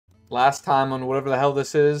Last time on whatever the hell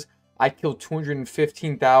this is, I killed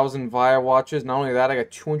 215,000 Via watches. Not only that, I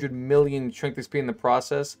got 200 million strength XP in the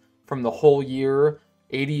process from the whole year.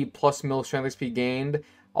 80 plus mil strength XP gained.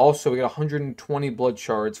 Also, we got 120 blood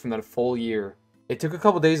shards from that full year. It took a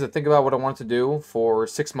couple days to think about what I wanted to do for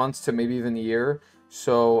 6 months to maybe even a year.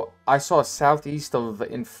 So I saw southeast of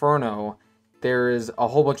Inferno, there is a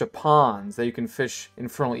whole bunch of ponds that you can fish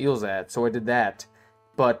infernal eels at. So I did that.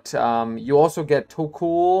 But you also get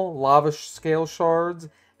Tokul, lava scale shards,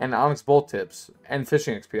 and onyx bolt tips, and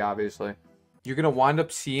fishing XP, obviously. You're going to wind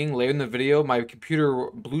up seeing later in the video my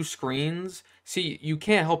computer blue screens. See, you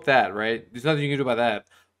can't help that, right? There's nothing you can do about that.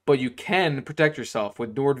 But you can protect yourself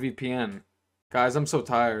with NordVPN. Guys, I'm so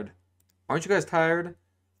tired. Aren't you guys tired?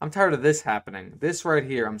 I'm tired of this happening. This right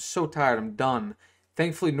here. I'm so tired. I'm done.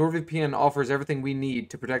 Thankfully, NordVPN offers everything we need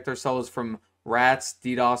to protect ourselves from rats,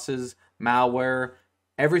 DDoSes, malware,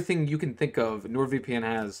 everything you can think of, NordVPN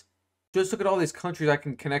has. Just look at all these countries I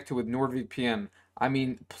can connect to with NordVPN. I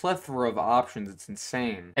mean, plethora of options. It's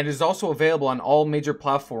insane. And it is also available on all major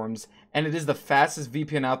platforms, and it is the fastest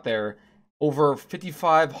VPN out there. Over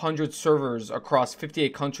 5,500 servers across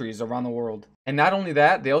 58 countries around the world. And not only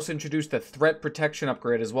that, they also introduced the threat protection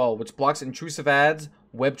upgrade as well, which blocks intrusive ads,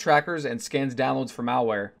 web trackers, and scans downloads for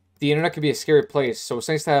malware. The internet can be a scary place, so it's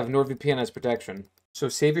nice to have NordVPN as protection. So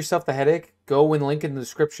save yourself the headache, go and link in the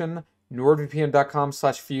description,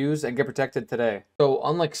 nordvpn.com/fuse, and get protected today. So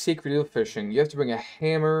unlike sacred eel fishing, you have to bring a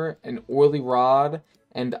hammer, an oily rod,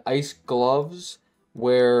 and ice gloves,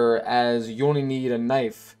 whereas you only need a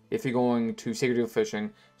knife if you're going to sacred eel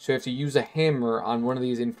fishing. So you have to use a hammer on one of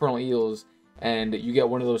these infernal eels, and you get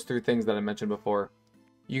one of those 3 things that I mentioned before.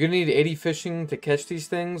 You're going to need 80 fishing to catch these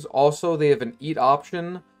things. Also, they have an eat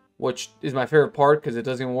option, which is my favorite part because it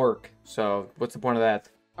doesn't even work. So what's the point of that?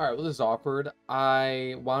 Alright, well, this is awkward.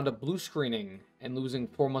 I wound up blue screening and losing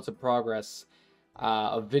 4 months of progress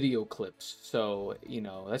of video clips. So, you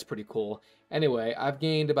know, that's pretty cool. Anyway, I've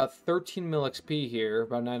gained about 13 mil XP here,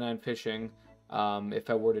 about 99 fishing. If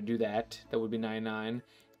I were to do that, that would be 99.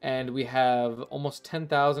 And we have almost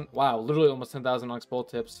 10,000, wow, literally almost 10,000 onyx bolt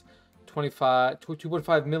tips,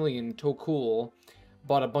 2.5 million Tokul,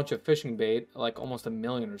 bought a bunch of fishing bait, like almost 1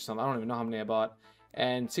 million or something, I don't even know how many I bought,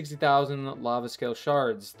 and 60,000 lava scale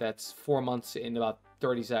shards. That's 4 months in about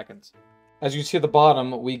 30 seconds. As you can see at the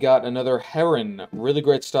bottom, we got another heron, really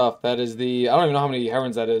great stuff. That is the, I don't even know how many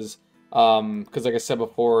herons that is, because like I said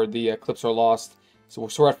before, the clips are lost. So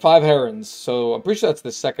we're at 5 herons, so I'm pretty sure that's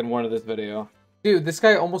the second one of this video. Dude, this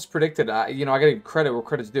guy almost predicted, you know, I gotta give credit where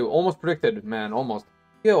credit's due. Almost predicted, man, almost.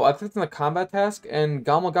 Yo, I clicked on the combat task, and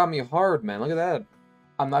Gama got me hard, man, look at that.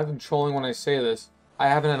 I'm not even trolling when I say this. I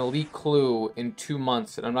haven't had an elite clue in 2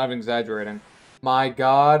 months, and I'm not even exaggerating. My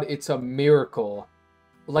god, it's a miracle.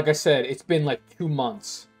 Like I said, it's been like 2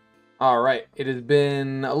 months. Alright, it has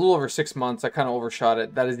been a little over 6 months, I kind of overshot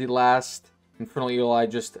it. That is the last infernal eel I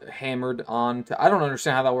just hammered on to. I don't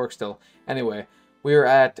understand how that works still. Anyway, we are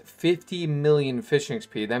at 50 million fishing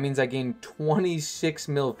XP. That means I gained 26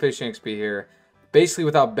 mil fishing XP here, basically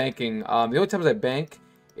without banking. The only times I bank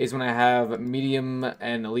is when I have medium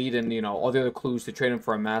and elite and, you know, all the other clues to trade them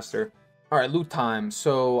for a master. Alright, loot time.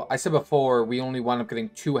 So, I said before, we only wound up getting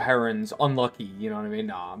 2 herons. Unlucky, you know what I mean?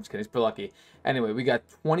 Nah, I'm just kidding. It's pretty lucky. Anyway, we got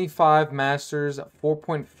 25 masters,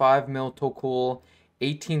 4.5 mil Tokul,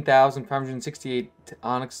 18,568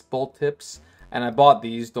 onyx bolt tips, and I bought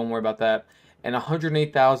these, don't worry about that, and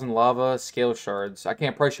 108,000 lava scale shards. I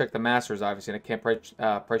can't price check the masters, obviously, and I can't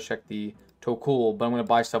price check the Tokul, but I'm going to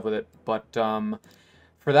buy stuff with it. But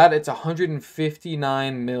for that, it's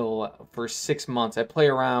 159 mil for 6 months. I play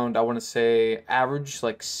around, I want to say, average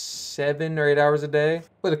like 7 or 8 hours a day.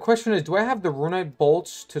 But the question is, do I have the runite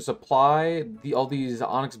bolts to supply all these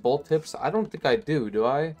onyx bolt tips? I don't think I do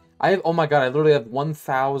I? I have, oh my god, I literally have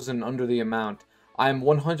 1,000 under the amount. I'm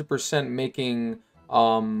 100% making, dude,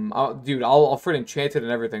 I'll freaking enchant it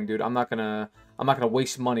and everything, dude. I'm not gonna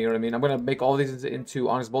waste money, you know what I mean? I'm gonna make all these into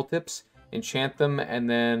onyx bolt tips, enchant them, and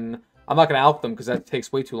then I'm not gonna alch them because that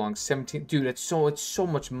takes way too long. 17, dude, it's so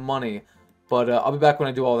much money. But I'll be back when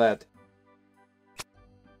I do all that.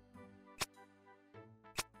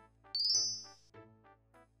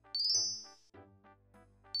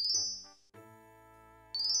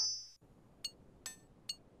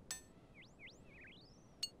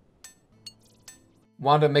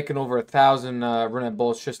 Wound up making over 1,000 runite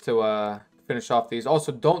bolts just to finish off these.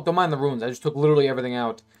 Also, don't mind the runes. I just took literally everything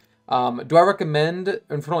out. Do I recommend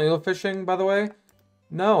infernal eel fishing, by the way?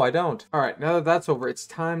 No, I don't. Alright, now that that's over, it's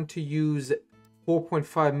time to use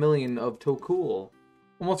 4.5 million of Tokul.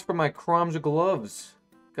 Almost for my Kramja gloves.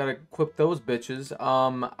 Gotta equip those bitches.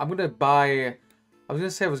 I'm gonna buy I was gonna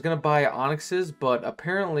say I was gonna buy Onyxes, but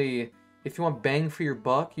apparently, if you want bang for your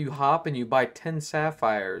buck, you hop and you buy 10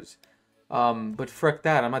 Sapphires. But frick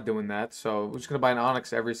that, I'm not doing that, so we're just gonna buy an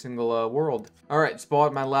Onyx every single world. Alright, just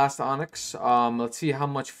bought my last Onyx. Let's see how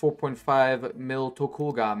much 4.5 mil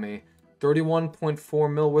Tokul got me.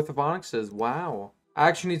 31.4 mil worth of Onyxes, wow. I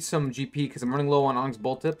actually need some GP because I'm running low on Onyx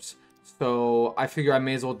Bolt Tips. So I figure I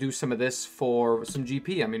may as well do some of this for some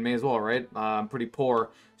GP. I mean, may as well, right? I'm pretty poor.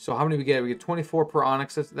 So how many we get? We get 24 per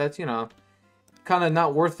Onyx. That's you know, kind of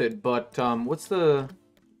not worth it. But what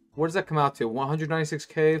does that come out to?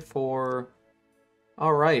 196k for...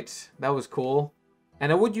 Alright, that was cool.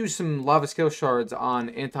 And I would use some Lava Scale Shards on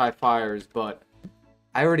anti-fires, but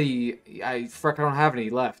I don't have any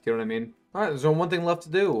left, you know what I mean? Alright, there's only one thing left to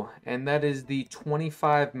do, and that is the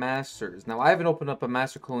 25 Masters. Now, I haven't opened up a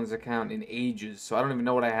Master Clones account in ages, so I don't even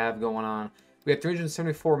know what I have going on. We got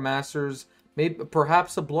 374 Masters, maybe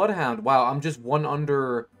perhaps a Bloodhound. Wow, I'm just one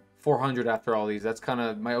under 400 after all these. That's kind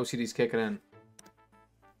of, my OCD's kicking in.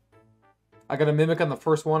 I got a Mimic on the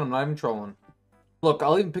first one, I'm not even trolling. Look,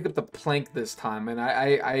 I'll even pick up the plank this time, and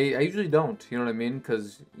I usually don't, you know what I mean?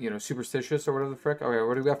 Because, you know, superstitious or whatever the frick. Okay,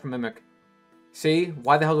 what do we got for Mimic? See?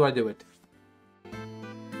 Why the hell do I do it?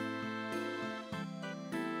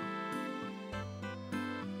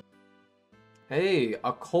 Hey,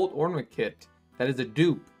 Occult Ornament Kit. That is a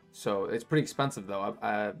dupe, so it's pretty expensive, though.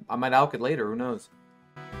 I might alk it later, who knows?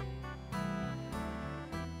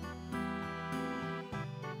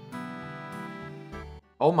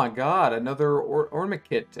 Oh my god, another ornament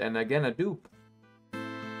kit, and again a dupe.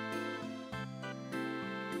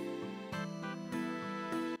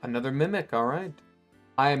 Another Mimic, alright.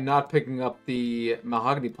 I am not picking up the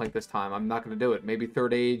Mahogany Plank this time. I'm not going to do it. Maybe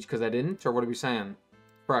Third Age because I didn't, or what are we saying?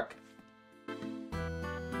 Frick.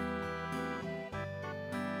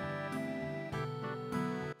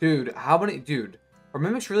 Dude, dude, are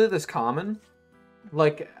Mimics really this common?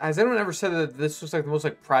 Like, has anyone ever said that this was like the most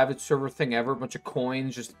like private server thing ever? A bunch of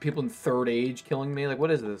coins, just people in Third Age killing me? Like,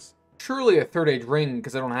 what is this? Surely a Third Age ring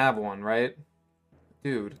because I don't have one, right?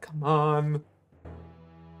 Dude, come on.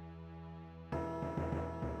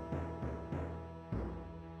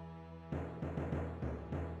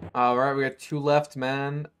 Alright, we got 2 left,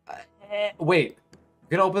 man. Wait.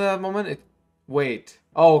 You gonna open that moment? Wait.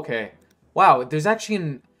 Oh, okay. Wow, there's actually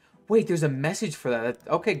an... Wait, there's a message for that.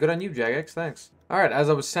 Okay, good on you, Jagex. Thanks. Alright, as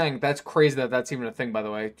I was saying, that's crazy that that's even a thing, by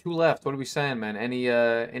the way. 2 left. What are we saying, man?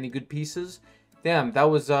 Any good pieces? Damn, that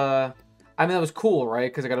was, I mean, that was cool,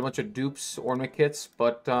 right? Because I got a bunch of dupes, ornament kits.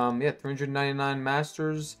 But, yeah, 399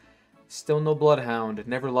 Masters. Still no Bloodhound.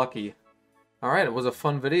 Never lucky. Alright, it was a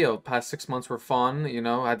fun video. Past 6 months were fun, you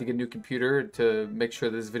know. I had to get a new computer to make sure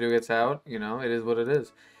this video gets out. You know, it is what it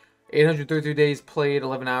is. 833 days played,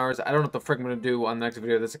 11 hours. I don't know what the frick I'm going to do on the next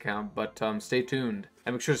video of this account, but stay tuned.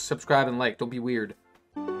 And make sure to subscribe and like. Don't be weird.